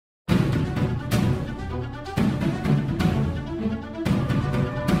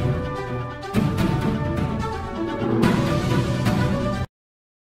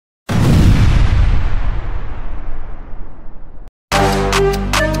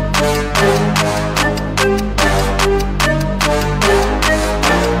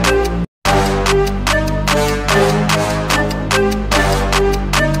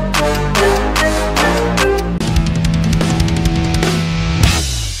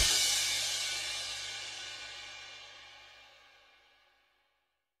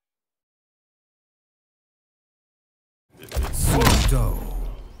dough.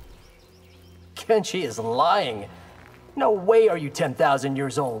 Kenshi is lying. No way are you 10,000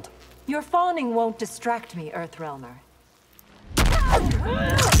 years old. Your fawning won't distract me, Earthrealmer.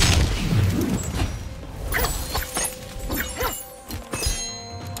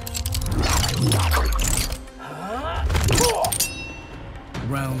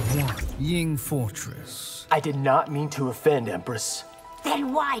 Round 1, Ying Fortress. I did not mean to offend, Empress.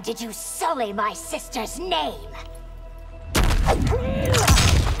 Then why did you sully my sister's name?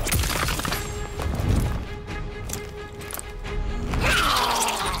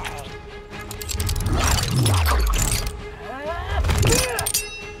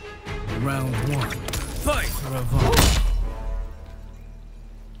 Round 1, fight! Revolve.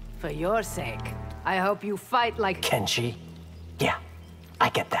 For your sake, I hope you fight like... Kenshi? Yeah, I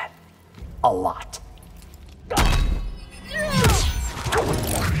get that. A lot.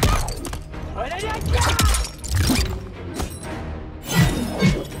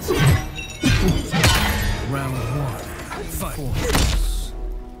 Round 1, fight!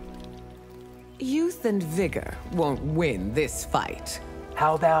 Youth and vigor won't win this fight.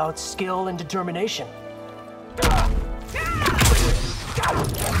 How about skill and determination?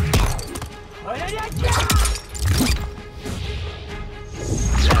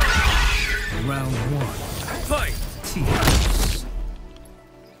 Round 1, fight! Tears.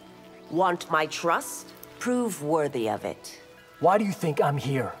 Want my trust? Prove worthy of it. Why do you think I'm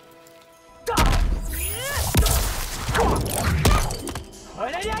here?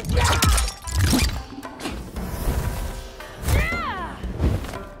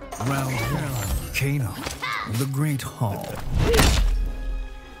 Round 1, Kano, the Great Hall.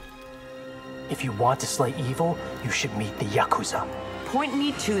 If you want to slay evil, you should meet the Yakuza. Point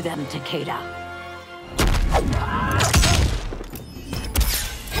me to them, Takeda.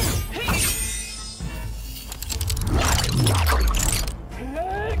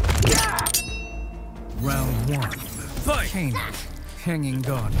 Round 1, fight! Kano, Hanging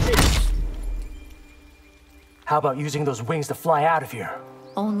God. How about using those wings to fly out of here?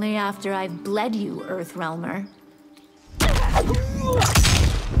 Only after I've bled you, Earthrealmer.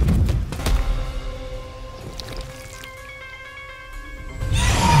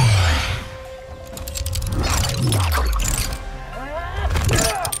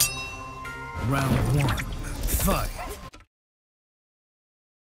 Round 1, fight!